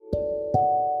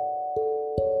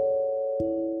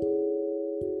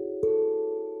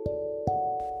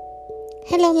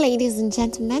Hello, ladies and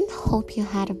gentlemen. Hope you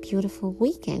had a beautiful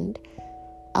weekend.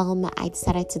 I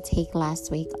decided to take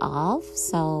last week off,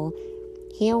 so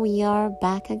here we are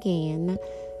back again.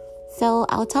 So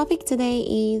our topic today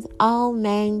is all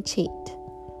men cheat.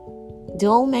 Do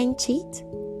all men cheat?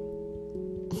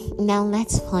 Now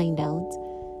let's find out.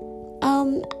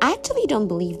 I actually don't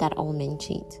believe that all men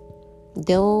cheat.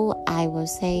 Though I will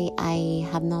say I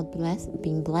have not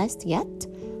been blessed yet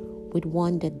with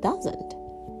one that doesn't.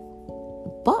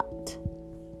 But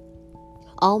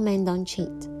all men don't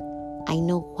cheat. I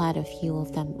know quite a few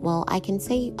of them. Well, I can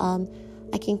say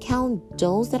I can count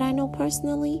those that I know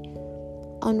personally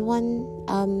on one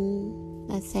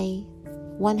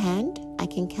hand. I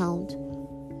can count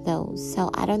those.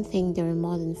 So I don't think there are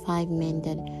more than 5 men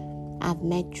that I've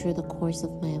met through the course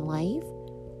of my life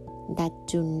that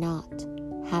do not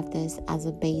have this as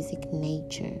a basic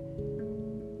nature.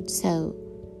 So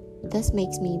this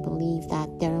makes me believe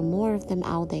that there are more of them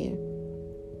out there.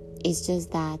 It's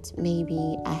just that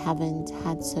maybe I haven't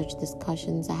had such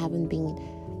discussions. I haven't been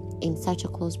in such a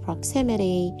close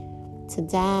proximity to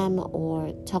them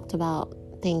or talked about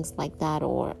things like that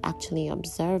or actually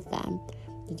observed them.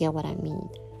 You get what I mean?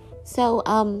 So,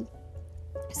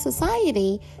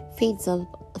 society feeds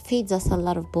us a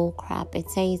lot of bull crap.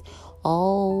 It says,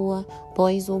 oh,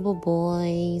 boys will be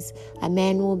boys, a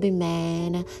man will be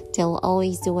man, they'll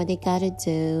always do what they gotta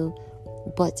do.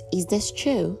 But is this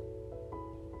true?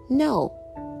 No.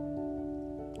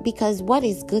 Because what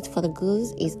is good for the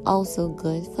goose is also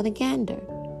good for the gander.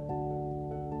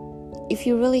 If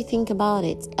you really think about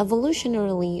it,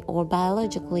 evolutionarily or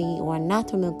biologically or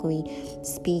anatomically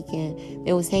speaking,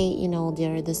 they will say,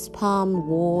 there are the sperm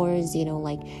wars,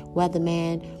 like where the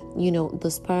man,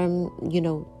 the sperm,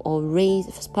 or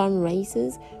sperm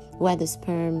races, where the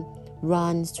sperm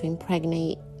runs to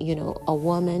impregnate, a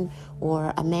woman,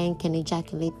 or a man can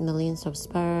ejaculate millions of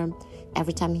sperm.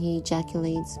 Every time he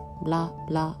ejaculates, blah,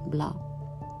 blah, blah.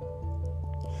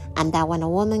 And that when a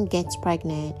woman gets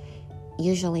pregnant,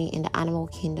 usually in the animal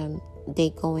kingdom, they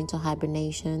go into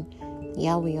hibernation.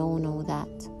 Yeah, we all know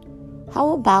that.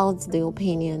 How about the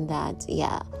opinion that,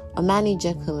 a man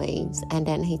ejaculates and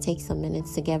then he takes some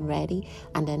minutes to get ready,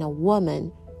 and then a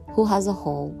woman who has a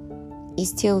hole is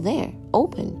still there,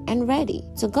 open and ready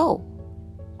to go.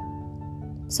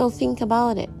 So think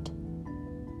about it.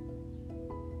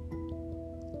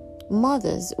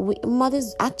 Mothers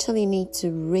actually need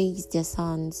to raise their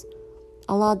sons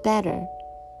a lot better,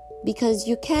 because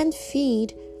you can't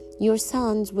feed your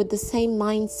sons with the same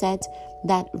mindset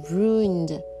that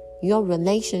ruined your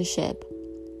relationship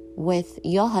with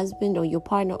your husband or your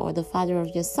partner or the father of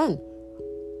your son.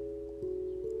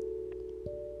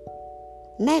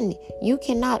 Men, you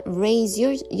cannot raise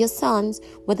your sons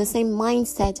with the same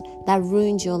mindset that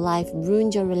ruined your life,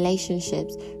 ruined your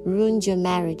relationships, ruined your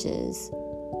marriages.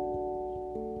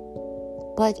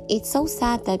 But it's so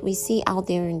sad that we see out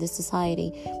there in this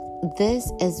society,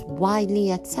 this is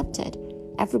widely accepted.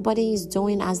 Everybody is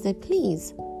doing as they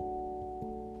please.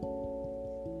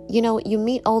 You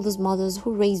meet all those mothers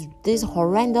who raise these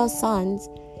horrendous sons,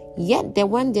 yet they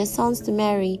want their sons to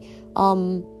marry, how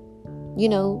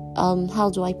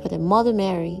do I put it, Mother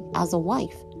Mary as a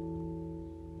wife.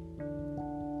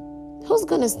 Who's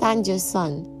going to stand your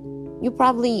son? You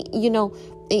probably,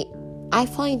 I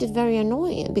find it very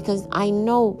annoying because I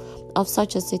know of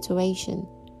such a situation.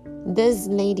 This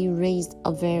lady raised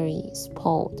a very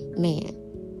spoiled man.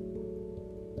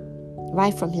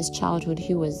 Right from his childhood,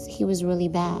 he was really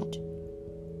bad.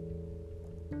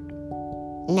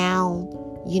 Now,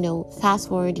 fast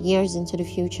forward years into the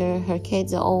future, her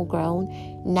kids are all grown.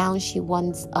 Now she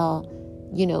wants,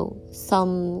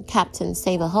 some Captain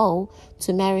Save-A-Ho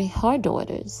to marry her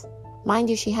daughters. Mind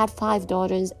you, she had 5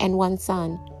 daughters and 1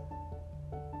 son.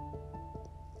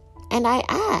 And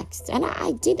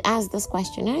I did ask this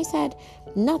question, and I said,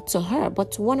 not to her,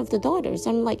 but to one of the daughters.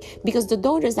 I'm like, because the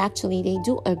daughters actually, they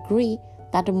do agree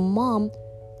that the mom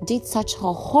did such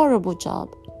a horrible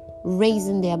job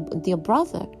raising their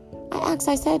brother.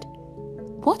 I said,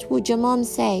 what would your mom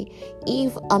say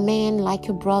if a man like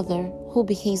your brother, who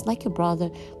behaves like your brother,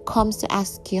 comes to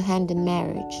ask your hand in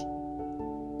marriage?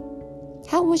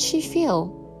 How would she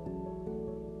feel?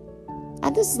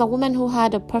 And this is a woman who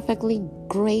had a perfectly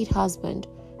great husband.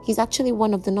 He's actually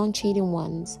one of the non-cheating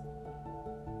ones.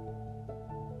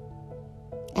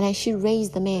 And as she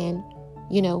raised the man,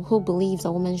 who believes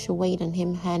a woman should wait on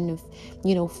him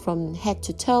from head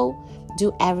to toe,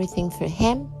 do everything for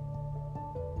him.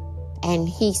 And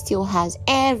he still has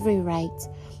every right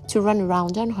to run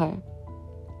around on her.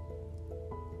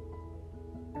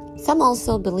 Some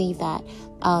also believe that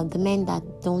the men that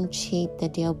don't cheat,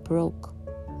 that they are broke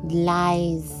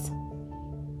Lies.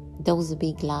 Those are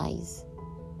big lies.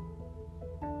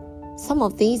 Some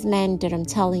of these men that I'm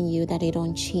telling you that they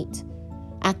don't cheat,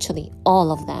 actually,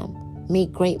 all of them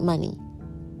make great money.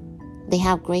 They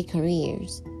have great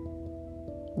careers.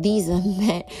 These are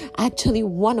men. Actually,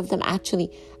 one of them,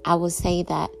 I would say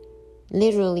that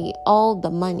literally all the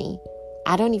money,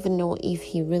 I don't even know if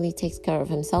he really takes care of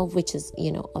himself, which is,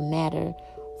 a matter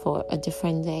for a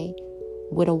different day,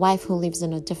 with a wife who lives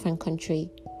in a different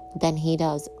country than he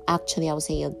does. Actually, I would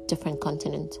say a different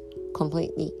continent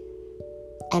completely.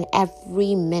 And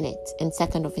every minute and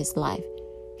second of his life,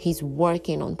 he's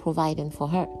working on providing for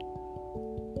her.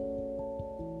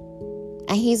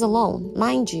 And he's alone,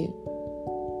 mind you.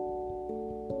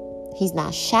 He's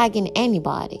not shagging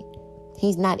anybody.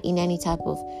 He's not in any type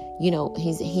of,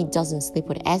 he doesn't sleep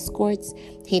with escorts.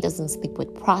 He doesn't sleep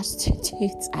with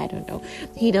prostitutes. I don't know.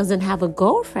 He doesn't have a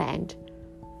girlfriend.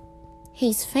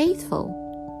 He's faithful.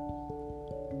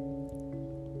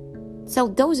 So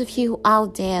those of you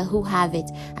out there who have it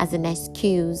as an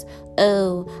excuse,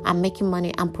 oh, I'm making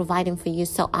money, I'm providing for you,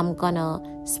 so I'm gonna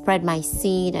spread my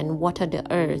seed and water the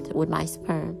earth with my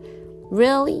sperm.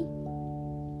 Really?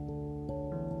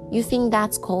 You think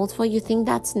that's called for? You think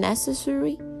that's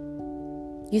necessary?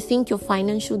 You think your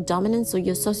financial dominance or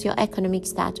your socioeconomic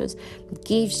status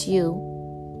gives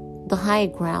you the high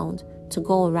ground to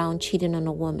go around cheating on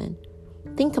a woman?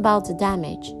 Think about the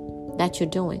damage that you're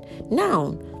doing.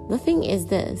 Now, the thing is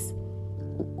this.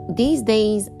 These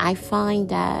days, I find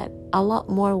that a lot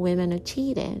more women are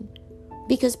cheating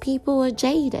because people are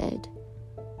jaded.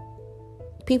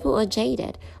 People are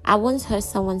jaded. I once heard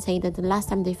someone say that the last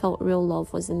time they felt real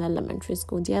love was in elementary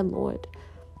school. Dear Lord,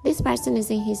 this person is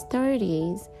in his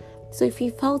 30s. So if he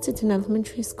felt it in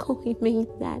elementary school, it means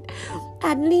that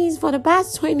at least for the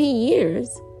past 20 years,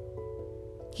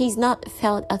 he's not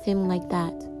felt a thing like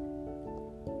that.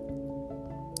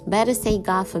 Better say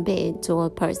God forbid to a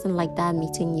person like that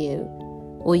meeting you,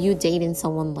 or you dating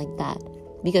someone like that,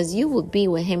 because you will be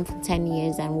with him for 10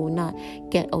 years and will not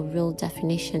get a real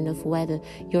definition of whether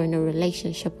you're in a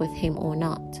relationship with him or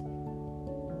not.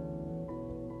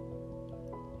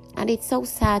 And it's so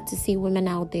sad to see women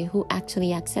out there who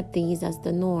actually accept these as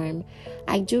the norm.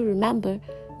 I do remember,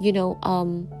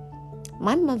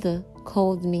 my mother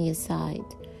called me aside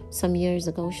some years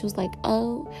ago. She was like,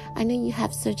 oh, I know you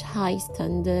have such high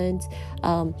standards.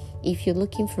 If you're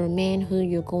looking for a man who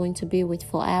you're going to be with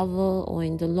forever or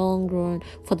in the long run,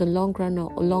 for the long run or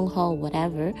long haul,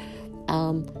 whatever,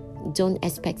 don't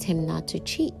expect him not to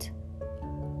cheat.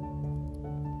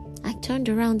 I turned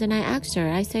around and I asked her,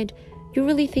 I said, you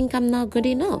really think I'm not good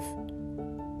enough?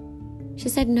 She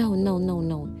said, no.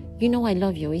 You know I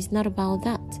love you. It's not about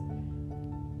that.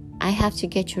 I have to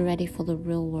get you ready for the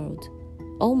real world.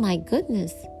 Oh my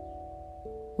goodness.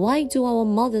 Why do our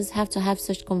mothers have to have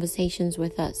such conversations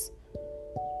with us?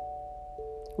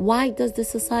 Why does the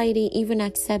society even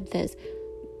accept this?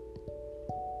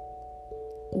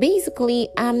 Basically,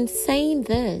 I'm saying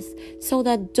this so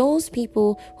that those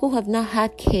people who have not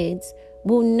had kids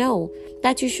will know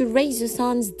that you should raise your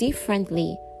sons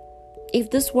differently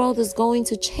if this world is going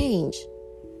to change.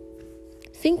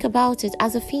 Think about it.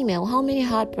 As a female, how many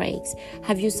heartbreaks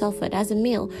have you suffered? As a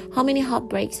male, how many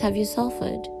heartbreaks have you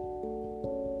suffered?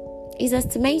 It's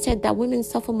estimated that women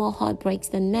suffer more heartbreaks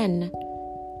than men.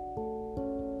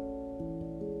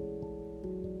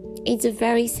 It's a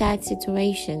very sad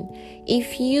situation.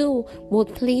 If you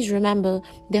would please remember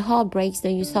the heartbreaks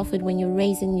that you suffered when you're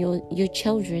raising your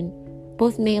children,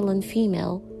 both male and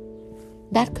female,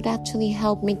 that could actually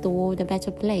help make the world a better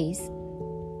place.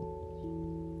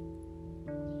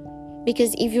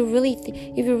 Because if you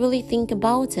really think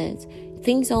about it,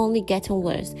 things are only getting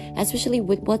worse, especially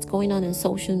with what's going on in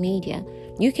social media.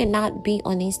 You cannot be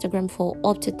on Instagram for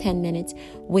up to 10 minutes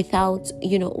without,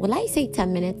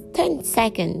 10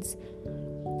 seconds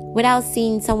without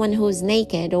seeing someone who's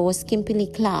naked or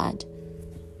skimpily clad.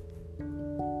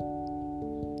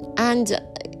 And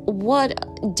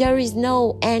there is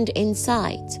no end in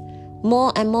sight.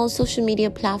 More and more social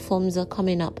media platforms are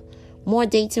coming up. More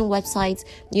dating websites,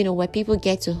 where people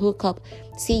get to hook up.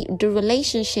 See, the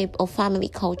relationship of family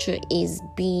culture is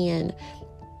being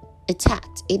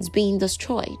attacked. It's being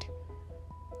destroyed.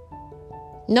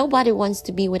 Nobody wants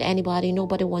to be with anybody.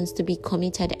 Nobody wants to be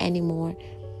committed anymore.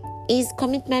 Is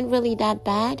commitment really that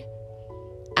bad?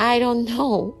 I don't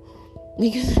know.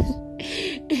 Because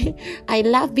I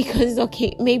laugh because,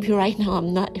 maybe right now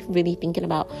I'm not really thinking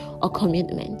about a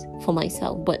commitment for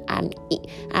myself, but I'm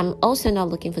also not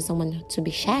looking for someone to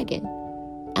be shagging.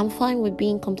 I'm fine with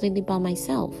being completely by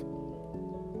myself.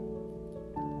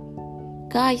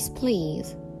 Guys,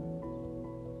 please,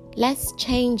 Let's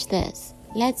change this.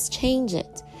 Let's change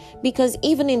it. Because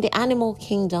even in the animal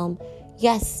kingdom,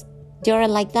 yes, they are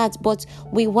like that, but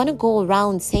we want to go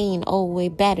around saying, oh, we're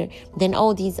better than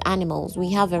all these animals.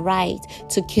 We have a right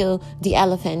to kill the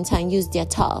elephant and use their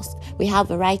tusks. We have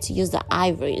a right to use the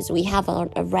ivories. We have a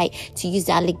right to use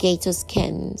the alligator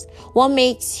skins. What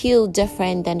makes you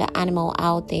different than the animal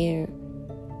out there?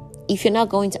 If you're not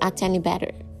going to act any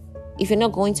better, if you're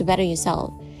not going to better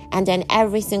yourself, and then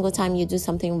every single time you do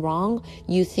something wrong,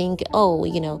 you think, oh,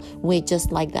 we're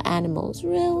just like the animals.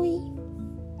 Really?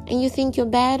 And you think you're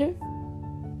better?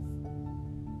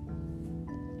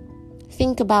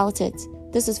 Think about it.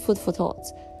 This is food for thought.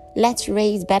 Let's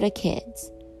raise better kids.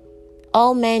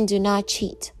 All men do not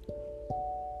cheat.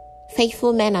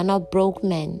 Faithful men are not broke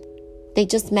men. They're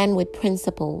just men with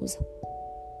principles.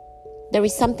 There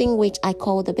is something which I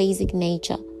call the basic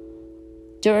nature.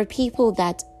 There are people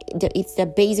that it's their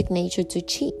basic nature to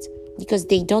cheat because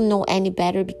they don't know any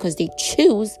better, because they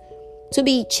choose to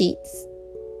be cheats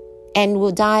and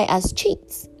will die as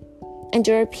cheats. And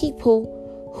there are people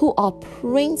who are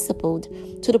principled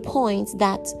to the point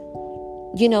that,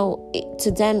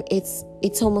 to them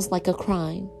it's almost like a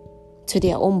crime to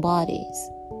their own bodies.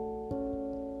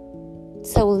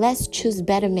 So let's choose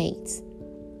better mates.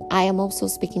 I am also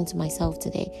speaking to myself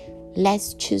today.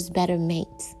 Let's choose better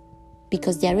mates,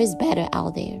 because there is better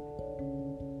out there.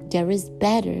 There is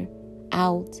better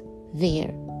out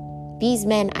there. These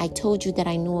men I told you that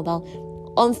I know about,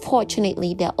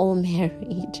 unfortunately, they're all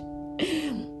married.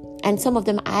 And some of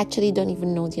them actually don't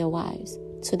even know their wives.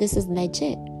 So this is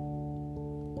legit.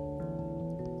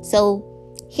 So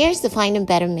here's to finding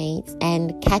better mates,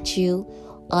 and catch you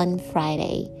on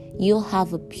Friday. You'll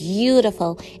have a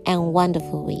beautiful and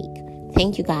wonderful week.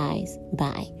 Thank you guys.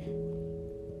 Bye.